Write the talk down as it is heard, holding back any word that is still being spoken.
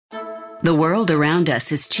The world around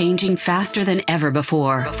us is changing faster than ever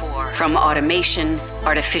before. From automation,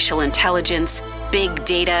 artificial intelligence, big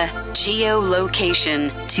data,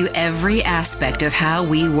 geolocation, to every aspect of how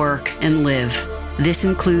we work and live. This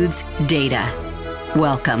includes data.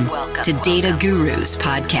 Welcome to Data Gurus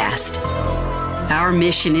Podcast. Our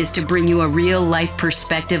mission is to bring you a real-life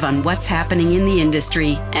perspective on what's happening in the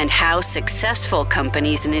industry and how successful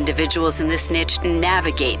companies and individuals in this niche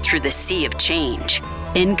navigate through the sea of change.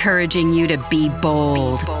 Encouraging you to be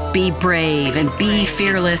bold, be brave, and be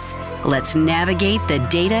fearless. Let's navigate the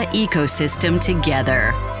data ecosystem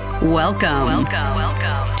together. Welcome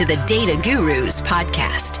to the Data Gurus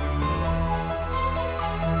Podcast.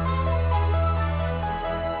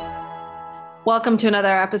 Welcome to another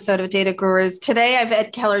episode of Data Gurus. Today, I have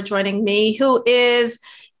Ed Keller joining me, who is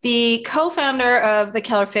the co-founder of the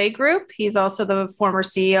Keller Fay Group. He's also the former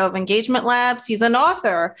CEO of Engagement Labs. He's an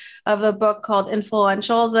author of the book called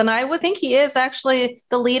Influentials, and I would think he is actually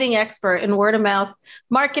the leading expert in word-of-mouth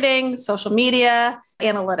marketing, social media,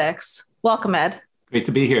 analytics. Welcome, Ed. Great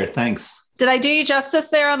to be here. Thanks. Did I do you justice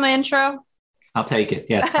there on the intro? I'll take it.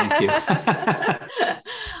 Yes, thank you.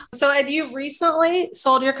 So, Ed, you've recently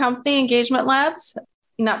sold your company, Engagement Labs,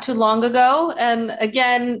 not too long ago. And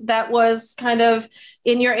again, that was kind of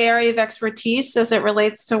in your area of expertise as it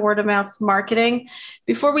relates to word of mouth marketing.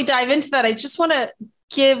 Before we dive into that, I just want to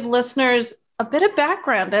give listeners a bit of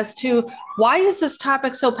background as to why is this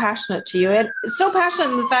topic so passionate to you? And it's so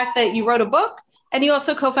passionate in the fact that you wrote a book and you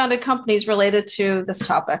also co-founded companies related to this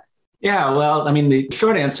topic. Yeah, well, I mean, the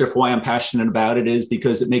short answer for why I'm passionate about it is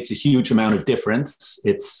because it makes a huge amount of difference.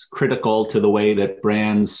 It's critical to the way that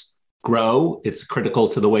brands grow. It's critical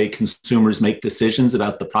to the way consumers make decisions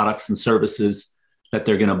about the products and services that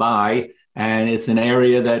they're going to buy. And it's an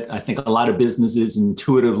area that I think a lot of businesses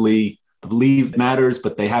intuitively believe matters,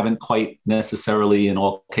 but they haven't quite necessarily in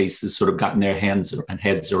all cases sort of gotten their hands and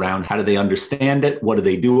heads around how do they understand it, what do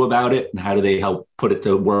they do about it, and how do they help put it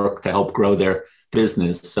to work to help grow their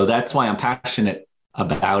business. So that's why I'm passionate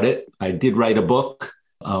about it. I did write a book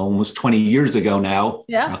almost 20 years ago now,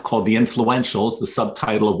 called The Influentials, the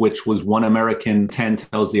subtitle of which was One American 10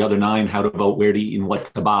 Tells the Other 9 How to Vote, Where to Eat, and What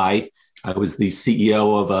to Buy. I was the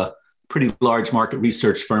CEO of a pretty large market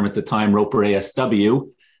research firm at the time, Roper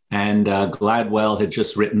ASW, and Gladwell had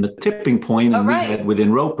just written The Tipping Point, and we had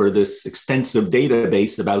within Roper this extensive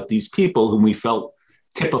database about these people whom we felt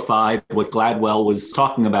typified what Gladwell was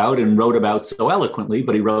talking about and wrote about so eloquently,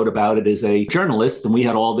 but he wrote about it as a journalist. And we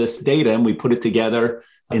had all this data and we put it together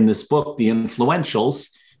in this book, The Influentials.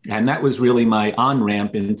 And that was really my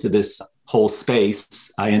on-ramp into this whole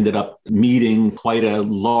space. I ended up meeting quite a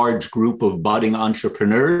large group of budding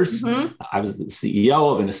entrepreneurs. Mm-hmm. I was the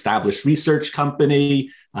CEO of an established research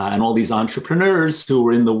company and all these entrepreneurs who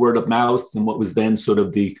were in the word of mouth and what was then sort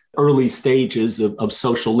of the early stages of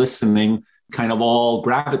social listening kind of all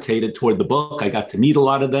gravitated toward the book. I got to meet a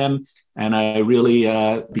lot of them, and I really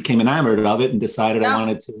became enamored of it and decided I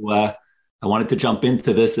wanted to jump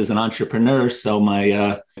into this as an entrepreneur. So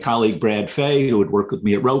my colleague Brad Fay, who had worked with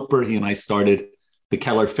me at Roper, he and I started the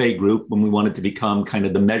Keller Fay Group when we wanted to become kind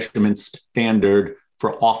of the measurement standard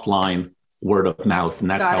for offline word of mouth,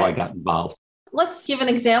 and that's how I got involved. Let's give an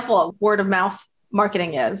example of word of mouth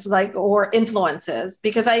marketing is like, or influences,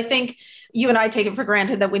 because I think you and I take it for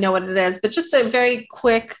granted that we know what it is, but just a very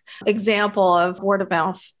quick example of word of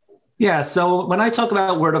mouth. Yeah. So when I talk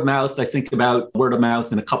about word of mouth, I think about word of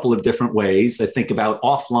mouth in a couple of different ways. I think about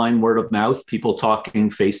offline word of mouth, people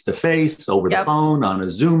talking face to face over the phone, on a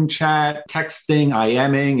Zoom chat, texting,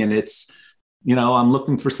 IMing, and it's, you know, I'm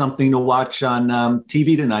looking for something to watch on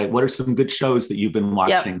TV tonight. What are some good shows that you've been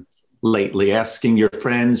watching lately? Asking your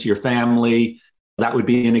friends, your family. That would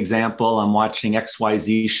be an example. I'm watching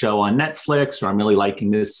XYZ show on Netflix, or I'm really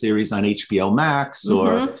liking this series on HBO Max.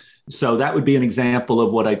 Or so that would be an example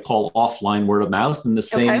of what I'd call offline word of mouth. And the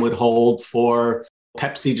same would hold for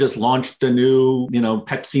Pepsi just launched a new,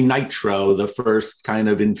 Pepsi Nitro, the first kind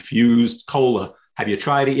of infused cola. Have you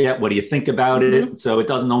tried it yet? What do you think about it? So it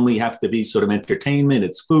doesn't only have to be sort of entertainment.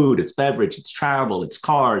 It's food, it's beverage, it's travel, it's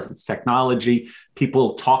cars, it's technology.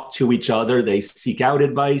 People talk to each other. They seek out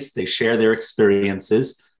advice. They share their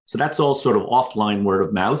experiences. So that's all sort of offline word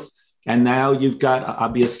of mouth. And now you've got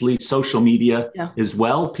obviously social media as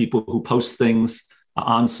well. People who post things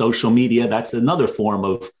on social media. That's another form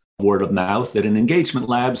of word of mouth. That in Engagement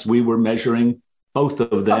Labs, we were measuring both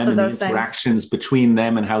of them and the interactions between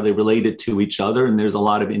them and how they related to each other. And there's a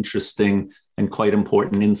lot of interesting and quite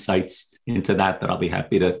important insights into that I'll be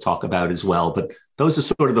happy to talk about as well. But those are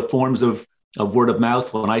sort of the forms of of word of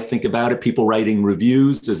mouth. When I think about it, people writing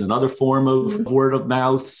reviews is another form of word of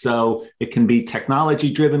mouth. So it can be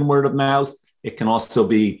technology driven word of mouth. It can also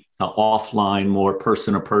be offline, more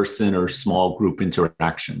person to person or small group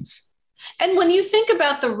interactions. And when you think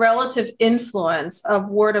about the relative influence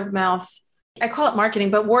of word of mouth, I call it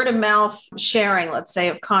marketing, but word of mouth sharing, let's say,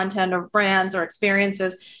 of content or brands or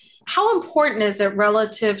experiences, how important is it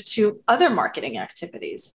relative to other marketing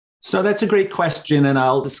activities? So that's a great question. And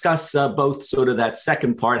I'll discuss both sort of that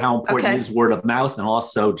second part, how important is word of mouth, and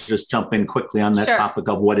also just jump in quickly on that topic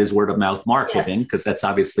of what is word of mouth marketing, because that's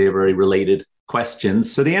obviously a very related question.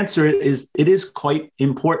 So the answer is it is quite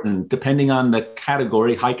important depending on the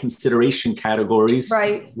category, high consideration categories.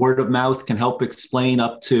 Right. Word of mouth can help explain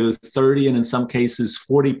up to 30 and in some cases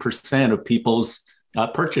 40% of people's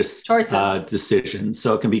purchase decisions.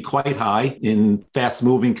 So it can be quite high in fast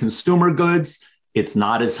moving consumer goods. It's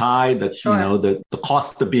not as high that, the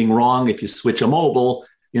cost of being wrong. If you switch a mobile,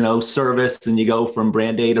 service and you go from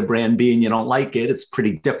brand A to brand B and you don't like it, it's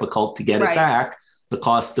pretty difficult to get it back. The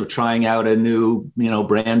cost of trying out a new,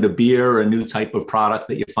 brand of beer or a new type of product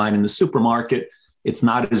that you find in the supermarket, it's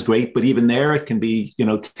not as great. But even there, it can be,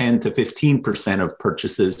 10 to 15% of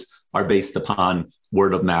purchases are based upon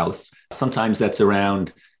word of mouth. Sometimes that's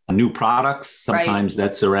around new products. Sometimes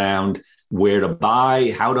that's around where to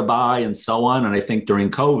buy, how to buy, and so on. And I think during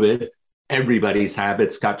COVID, everybody's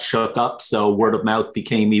habits got shook up. So word of mouth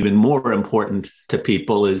became even more important to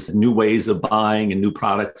people as new ways of buying and new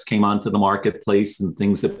products came onto the marketplace and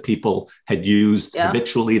things that people had used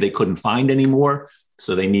habitually they couldn't find anymore.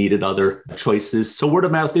 So they needed other choices. So word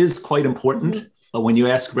of mouth is quite important. But when you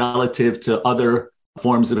ask relative to other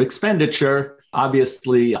forms of expenditure,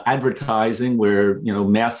 obviously advertising where,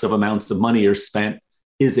 massive amounts of money are spent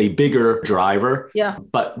is a bigger driver. Yeah.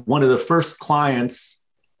 But one of the first clients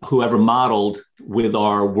who ever modeled with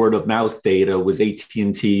our word of mouth data was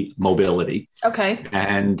AT&T Mobility. Okay.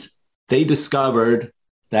 And they discovered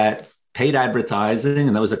that paid advertising,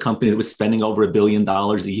 and that was a company that was spending over $1 billion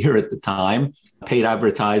a year at the time. Paid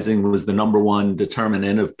advertising was the number one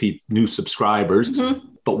determinant of new subscribers.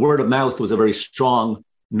 But word of mouth was a very strong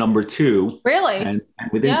number two. Really? And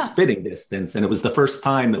within spitting distance. And it was the first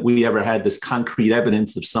time that we ever had this concrete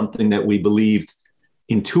evidence of something that we believed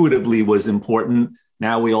intuitively was important.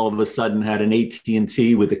 Now we all of a sudden had an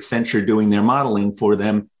AT&T with Accenture doing their modeling for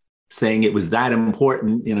them, saying it was that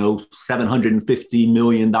important, $750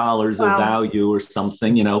 million of value or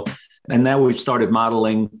something, And now we've started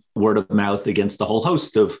modeling word of mouth against a whole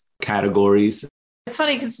host of categories. It's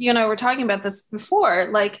funny because you and I were talking about this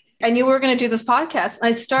before, I knew we were going to do this podcast.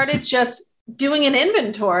 I started just doing an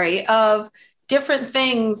inventory of different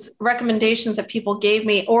things, recommendations that people gave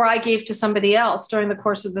me or I gave to somebody else during the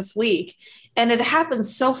course of this week. And it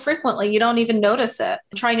happens so frequently, you don't even notice it.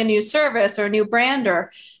 Trying a new service or a new brand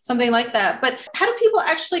or something like that. But how do people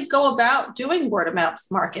actually go about doing word of mouth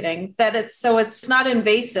marketing that it's not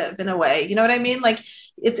invasive in a way? You know what I mean?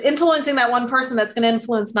 It's influencing that one person that's going to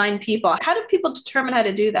influence 9 people. How do people determine how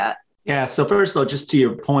to do that? Yeah. So first of all, just to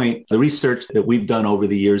your point, the research that we've done over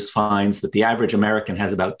the years finds that the average American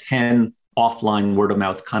has about 10 offline word of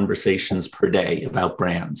mouth conversations per day about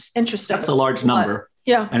brands. Interesting. That's a large number.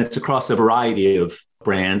 Yeah. And it's across a variety of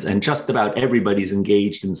brands, and just about everybody's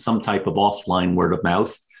engaged in some type of offline word of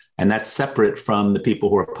mouth. And that's separate from the people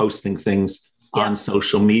who are posting things on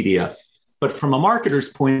social media. But from a marketer's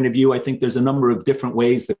point of view, I think there's a number of different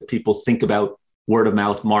ways that people think about word of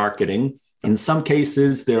mouth marketing. In some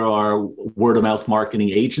cases, there are word of mouth marketing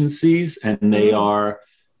agencies, and they are,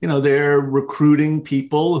 they're recruiting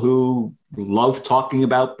people who love talking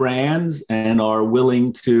about brands and are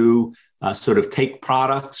willing to sort of take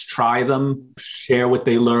products, try them, share what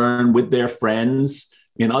they learn with their friends.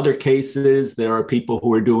 In other cases, there are people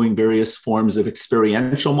who are doing various forms of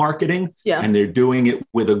experiential marketing, and they're doing it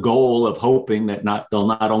with a goal of hoping that they'll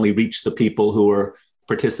not only reach the people who are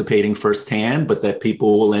participating firsthand, but that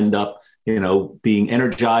people will end up, being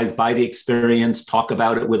energized by the experience, talk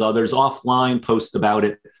about it with others offline, post about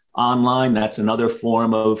it online. That's another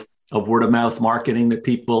form of word of mouth marketing that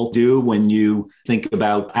people do. When you think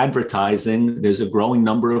about advertising, there's a growing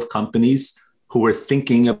number of companies who are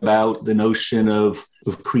thinking about the notion of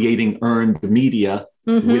creating earned media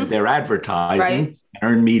with their advertising. Right.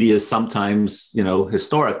 Earned media is sometimes,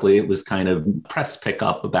 historically, it was kind of press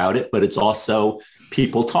pickup about it, but it's also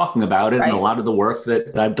people talking about it. Right. And a lot of the work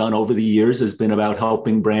that I've done over the years has been about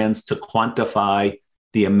helping brands to quantify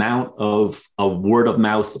the amount of word of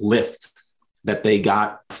mouth lift that they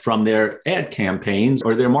got from their ad campaigns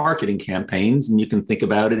or their marketing campaigns. And you can think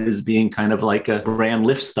about it as being kind of like a brand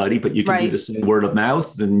lift study, but you can do the same word of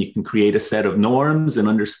mouth, and you can create a set of norms and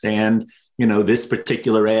understand, this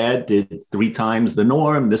particular ad did 3 times the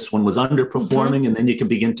norm. This one was underperforming. And then you can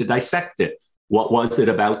begin to dissect it. What was it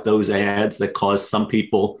about those ads that caused some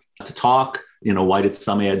people to talk? Why did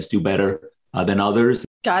some ads do better than others?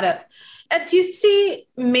 Got it. Do you see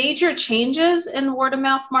major changes in word of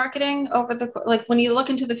mouth marketing when you look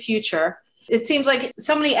into the future? It seems like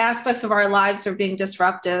so many aspects of our lives are being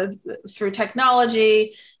disrupted through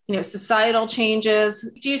technology, societal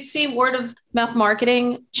changes. Do you see word of mouth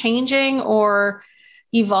marketing changing or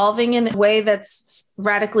evolving in a way that's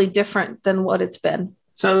radically different than what it's been?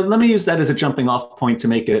 So let me use that as a jumping off point to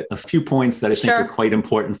make a few points that I think Sure. are quite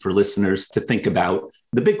important for listeners to think about.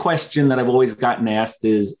 The big question that I've always gotten asked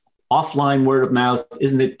is, offline word of mouth,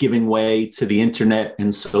 isn't it giving way to the internet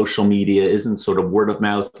and social media? Isn't sort of word of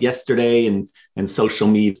mouth yesterday and social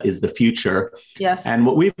media is the future? Yes. And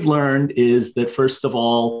what we've learned is that, first of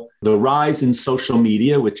all, the rise in social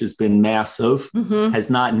media, which has been massive, has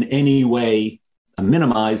not in any way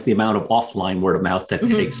minimized the amount of offline word of mouth that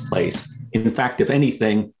takes place. In fact, if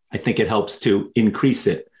anything, I think it helps to increase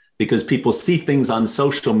it, because people see things on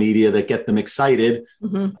social media that get them excited,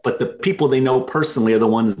 but the people they know personally are the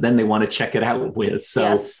ones then they want to check it out with.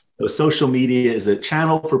 So social media is a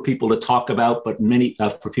channel for people to talk about, but many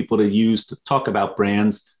for people to use to talk about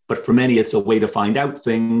brands. But for many, it's a way to find out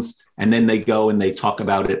things. And then they go and they talk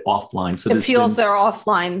about it offline. So it fuels their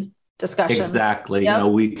offline discussions. Exactly. Yep.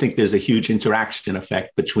 We think there's a huge interaction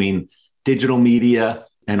effect between digital media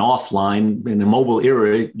and offline. In the mobile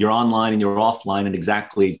era, you're online and you're offline at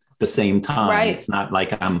exactly the same time. Right. It's not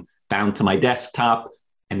like I'm bound to my desktop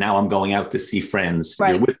and now I'm going out to see friends.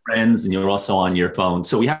 Right. You're with friends and you're also on your phone.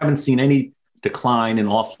 So we haven't seen any decline in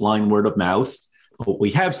offline word of mouth. But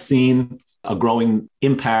we have seen a growing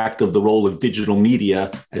impact of the role of digital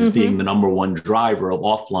media as being the number one driver of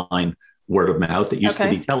offline word of mouth. It used to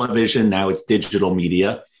be television. Now it's digital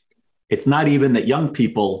media. It's not even that young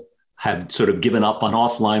people have sort of given up on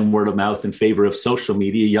offline word of mouth in favor of social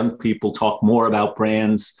media. Young people talk more about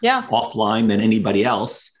brands offline than anybody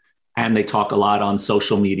else. And they talk a lot on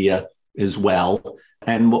social media as well.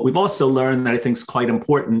 And what we've also learned that I think is quite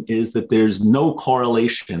important is that there's no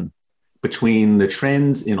correlation between the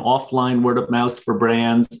trends in offline word of mouth for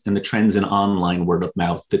brands and the trends in online word of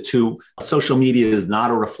mouth. The two, social media is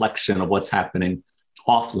not a reflection of what's happening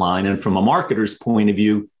offline. And from a marketer's point of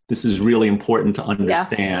view, this is really important to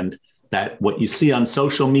understand that what you see on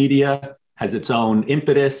social media has its own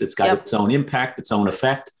impetus, it's got its own impact, its own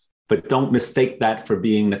effect, but don't mistake that for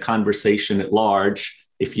being the conversation at large.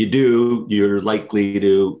 If you do, you're likely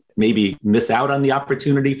to maybe miss out on the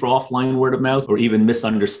opportunity for offline word of mouth or even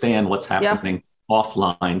misunderstand what's happening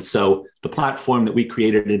offline. So the platform that we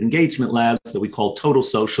created at Engagement Labs that we call Total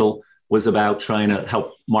Social was about trying to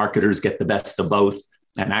help marketers get the best of both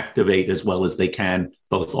and activate as well as they can,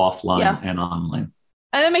 both offline and online.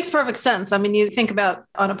 And it makes perfect sense. I mean, you think about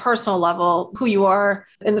on a personal level, who you are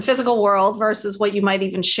in the physical world versus what you might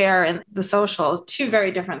even share in the social, two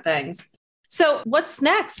very different things. So what's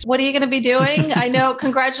next? What are you going to be doing? I know,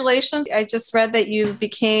 congratulations. I just read that you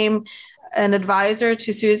became an advisor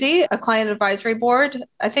to Suzy, a client advisory board.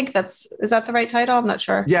 I think is that the right title? I'm not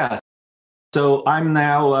sure. Yeah. So I'm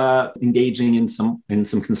now engaging in some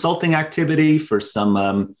consulting activity for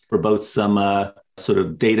both some sort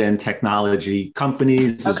of data and technology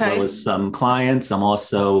companies as well as some clients. I'm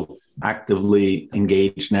also actively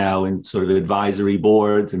engaged now in sort of advisory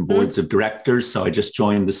boards and boards of directors. So I just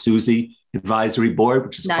joined the Suzy advisory board,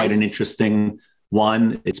 which is quite an interesting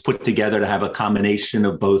one. It's put together to have a combination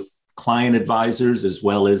of both client advisors as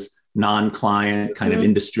well as non-client kind of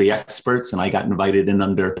industry experts. And I got invited in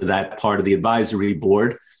under that part of the advisory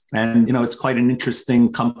board. And, it's quite an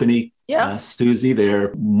interesting company. Suzy, they're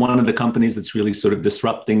one of the companies that's really sort of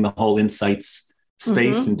disrupting the whole insights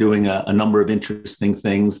space and doing a number of interesting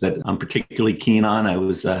things that I'm particularly keen on. I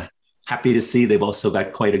was happy to see they've also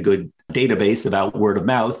got quite a good database about word of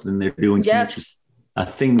mouth, and they're doing some interesting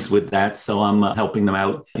things with that. So I'm helping them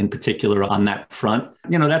out in particular on that front.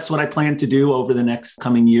 That's what I plan to do over the next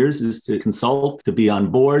coming years, is to consult, to be on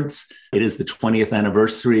boards. It is the 20th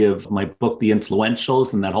anniversary of my book, The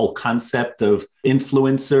Influentials, and that whole concept of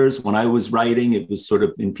influencers. When I was writing, it was sort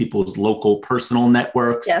of in people's local personal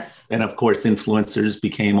networks. Yes. And of course, influencers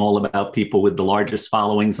became all about people with the largest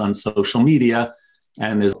followings on social media.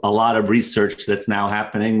 And there's a lot of research that's now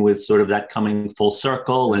happening with sort of that coming full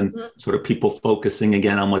circle and sort of people focusing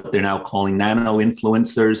again on what they're now calling nano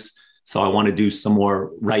influencers. So I want to do some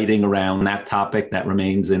more writing around that topic. That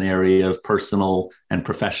remains an area of personal and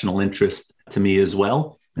professional interest to me as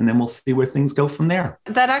well. And then we'll see where things go from there.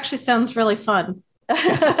 That actually sounds really fun.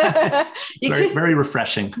 Very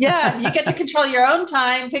refreshing. Yeah, you get to control your own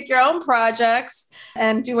time, pick your own projects,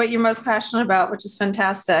 and do what you're most passionate about, which is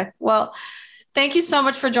fantastic. Well, thank you so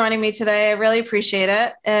much for joining me today. I really appreciate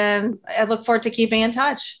it. And I look forward to keeping in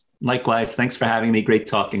touch. Likewise. Thanks for having me. Great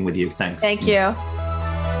talking with you. Thanks. Thank you.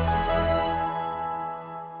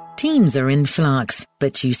 Teams are in flux,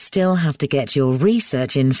 but you still have to get your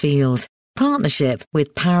research in field. Partnership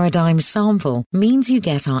with Paradigm Sample means you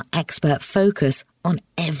get our expert focus on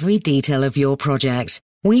every detail of your project.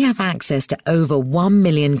 We have access to over 1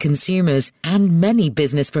 million consumers and many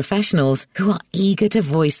business professionals who are eager to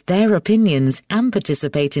voice their opinions and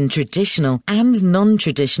participate in traditional and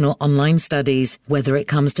non-traditional online studies, whether it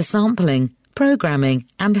comes to sampling, programming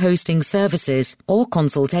and hosting services or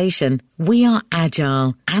consultation. We are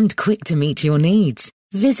agile and quick to meet your needs.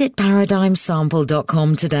 Visit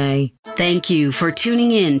ParadigmSample.com today. Thank you for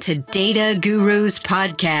tuning in to Data Gurus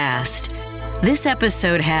Podcast. This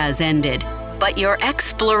episode has ended, but your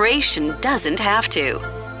exploration doesn't have to.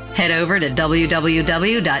 Head over to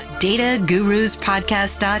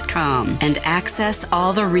www.dataguruspodcast.com and access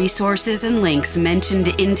all the resources and links mentioned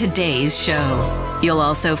in today's show. You'll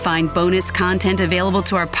also find bonus content available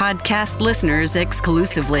to our podcast listeners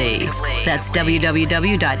exclusively. That's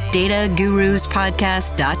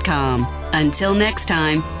www.dataguruspodcast.com. Until next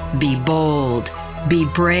time, be bold, be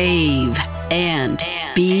brave, and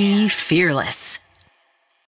be fearless.